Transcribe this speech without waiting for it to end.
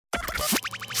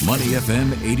Money FM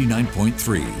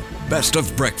 89.3. Best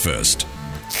of breakfast.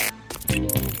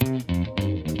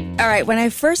 All right, when I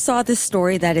first saw this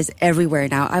story that is everywhere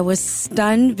now, I was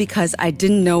stunned because I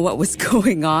didn't know what was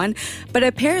going on. But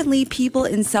apparently people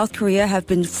in South Korea have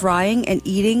been frying and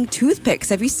eating toothpicks.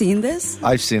 Have you seen this?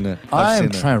 I've seen it. I'm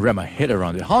trying to wrap my head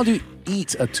around it. How do you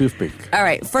eat a toothpick? All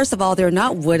right, first of all, they're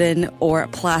not wooden or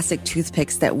plastic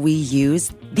toothpicks that we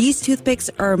use. These toothpicks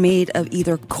are made of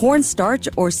either cornstarch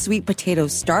or sweet potato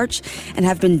starch and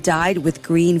have been dyed with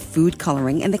green food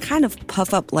coloring. And they kind of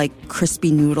puff up like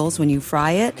crispy noodles when you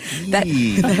fry it.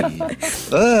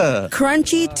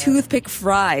 Crunchy toothpick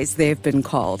fries, they've been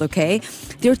called, okay?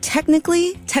 They're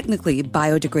technically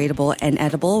biodegradable and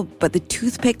edible, but the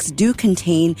toothpicks do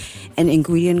contain an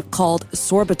ingredient called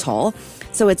sorbitol.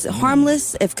 So it's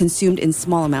harmless if consumed in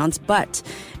small amounts, but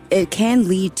it can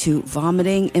lead to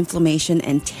vomiting, inflammation,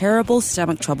 and terrible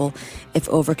stomach trouble if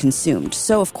overconsumed.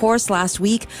 So, of course, last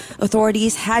week,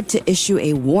 authorities had to issue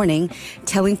a warning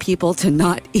telling people to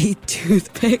not eat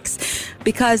toothpicks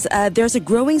because there's a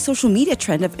growing social media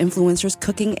trend of influencers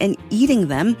cooking and eating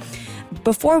them.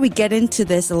 Before we get into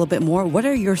this a little bit more, what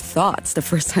are your thoughts the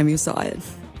first time you saw it?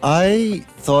 I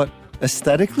thought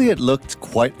aesthetically it looked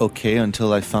quite okay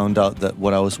until I found out that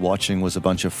what I was watching was a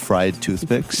bunch of fried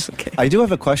toothpicks. Okay. I do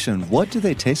have a question. What do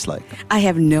they taste like? I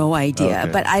have no idea,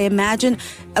 Okay. but I imagine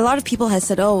a lot of people have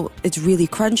said, oh, it's really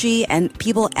crunchy, and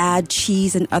people add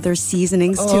cheese and other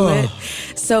seasonings to it.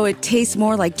 So it tastes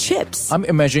more like chips. I'm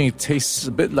imagining it tastes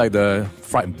a bit like the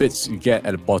fried bits you get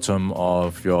at the bottom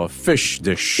of your fish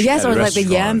dish. Yes, at or a like the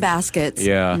yam restaurant. baskets.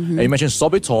 Yeah. And you mentioned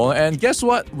sorbitol, and guess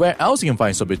what? Where else you can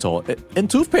find sorbitol? In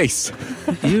toothpaste.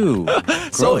 Ew.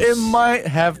 So Gross. it might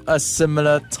have a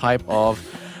similar type of,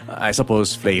 I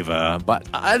suppose, flavor. But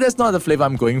that's not the flavor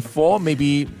I'm going for.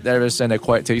 Maybe there is an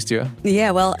acquired taste here.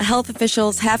 Yeah, well, health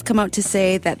officials have come out to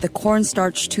say that the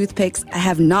cornstarch toothpicks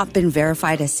have not been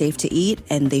verified as safe to eat,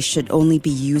 and they should only be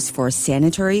used for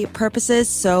sanitary purposes.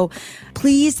 So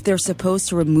please, they're supposed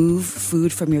to remove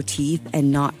food from your teeth and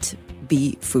not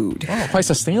be food. Oh, quite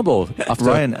sustainable. After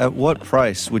Ryan, at what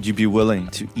price would you be willing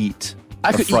to eat I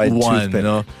a could fried eat one,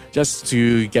 toothpick? just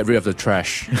to get rid of the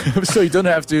trash. So you don't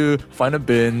have to find a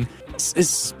bin.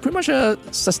 It's pretty much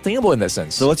sustainable in that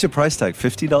sense. So what's your price tag?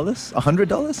 $50?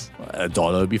 $100?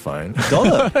 $1 would be fine.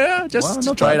 $1? Yeah, just Wow,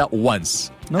 not try bad. it out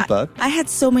once. Not bad. I had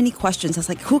so many questions. I was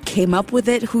like, who came up with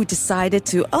it? Who decided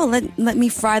to, let me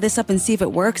fry this up and see if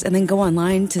it works, and then go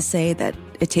online to say that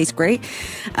it tastes great.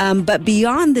 But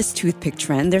beyond this toothpick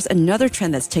trend, there's another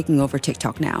trend that's taking over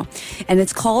TikTok now, and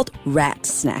it's called rat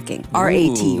snacking.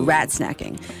 R-A-T, Ooh. rat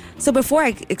snacking. So before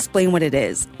I explain what it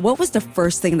is, what was the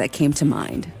first thing that came to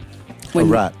mind? A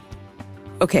rat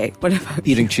Okay, what about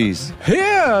eating cheese.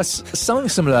 Yeah, something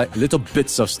similar, like little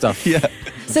bits of stuff. Yeah.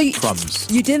 So you,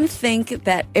 Crumbs. you didn't think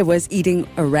that it was eating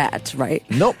a rat, right?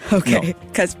 Nope. Okay,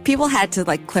 because people had to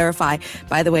clarify,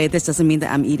 by the way, this doesn't mean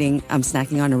that I'm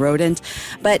snacking on a rodent.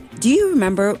 But do you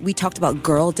remember we talked about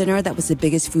girl dinner? That was the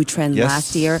biggest food trend Yes.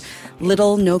 last year.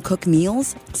 Little no-cook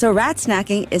meals. So rat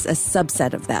snacking is a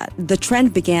subset of that. The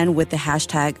trend began with the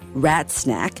hashtag rat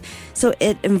snack. So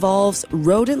it involves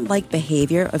rodent-like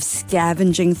behavior of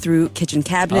scavenging through kitchen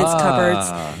cabinets,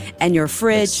 cupboards, and your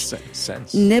fridge. Makes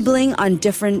sense. Nibbling on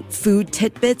different food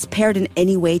tidbits paired in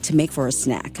any way to make for a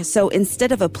snack. So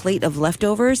instead of a plate of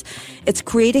leftovers, it's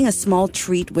creating a small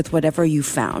treat with whatever you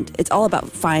found. It's all about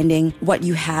finding what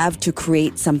you have to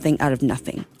create something out of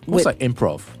nothing. Almost like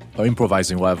improv. Or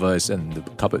improvising whatever is in the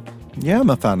cupboard. Yeah, I'm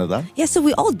a fan of that. Yeah, so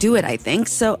we all do it, I think.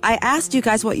 So I asked you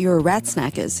guys what your rat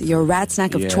snack is, your rat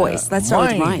snack of choice. Let's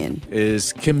start with Mine Ryan.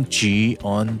 is kimchi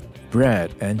on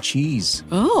bread and cheese.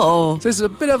 Oh. So it's a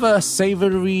bit of a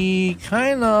savory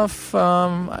kind of,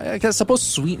 I guess, suppose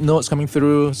sweet notes coming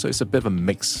through. So it's a bit of a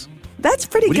mix. That's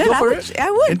pretty Would you good. go for it? I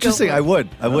would. Interesting. Go for it.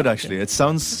 I would actually. It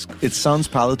sounds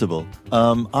palatable.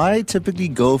 I typically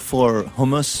go for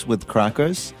hummus with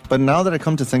crackers, but now that I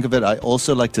come to think of it, I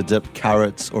also like to dip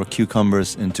carrots or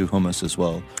cucumbers into hummus as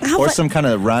well, or some kind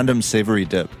of random savory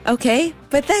dip. Okay,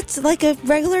 but that's like a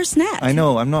regular snack. I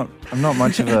know. I'm not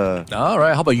much of a. All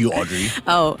right. How about you, Audrey?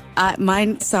 Oh,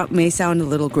 mine may sound a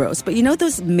little gross, but you know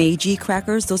those Meiji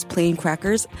crackers, those plain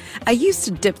crackers? I used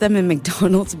to dip them in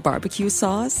McDonald's barbecue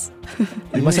sauce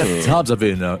You must have tubs of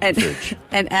it in the fridge.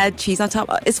 and add cheese on top.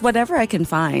 It's whatever I can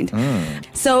find.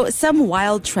 So some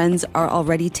wild trends are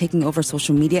already taking over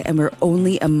social media, and we're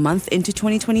only a month into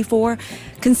 2024.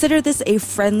 Consider this a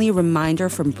friendly reminder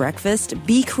from breakfast.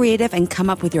 Be creative and come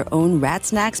up with your own rat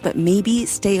snacks, but maybe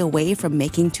stay away from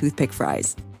making toothpick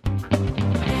fries.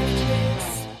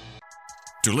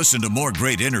 To listen to more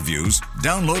great interviews,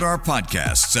 download our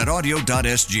podcasts at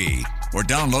audio.sg or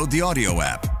download the audio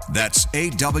app. That's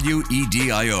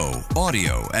AWEDIO,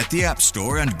 audio at the App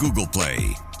Store and Google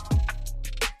Play.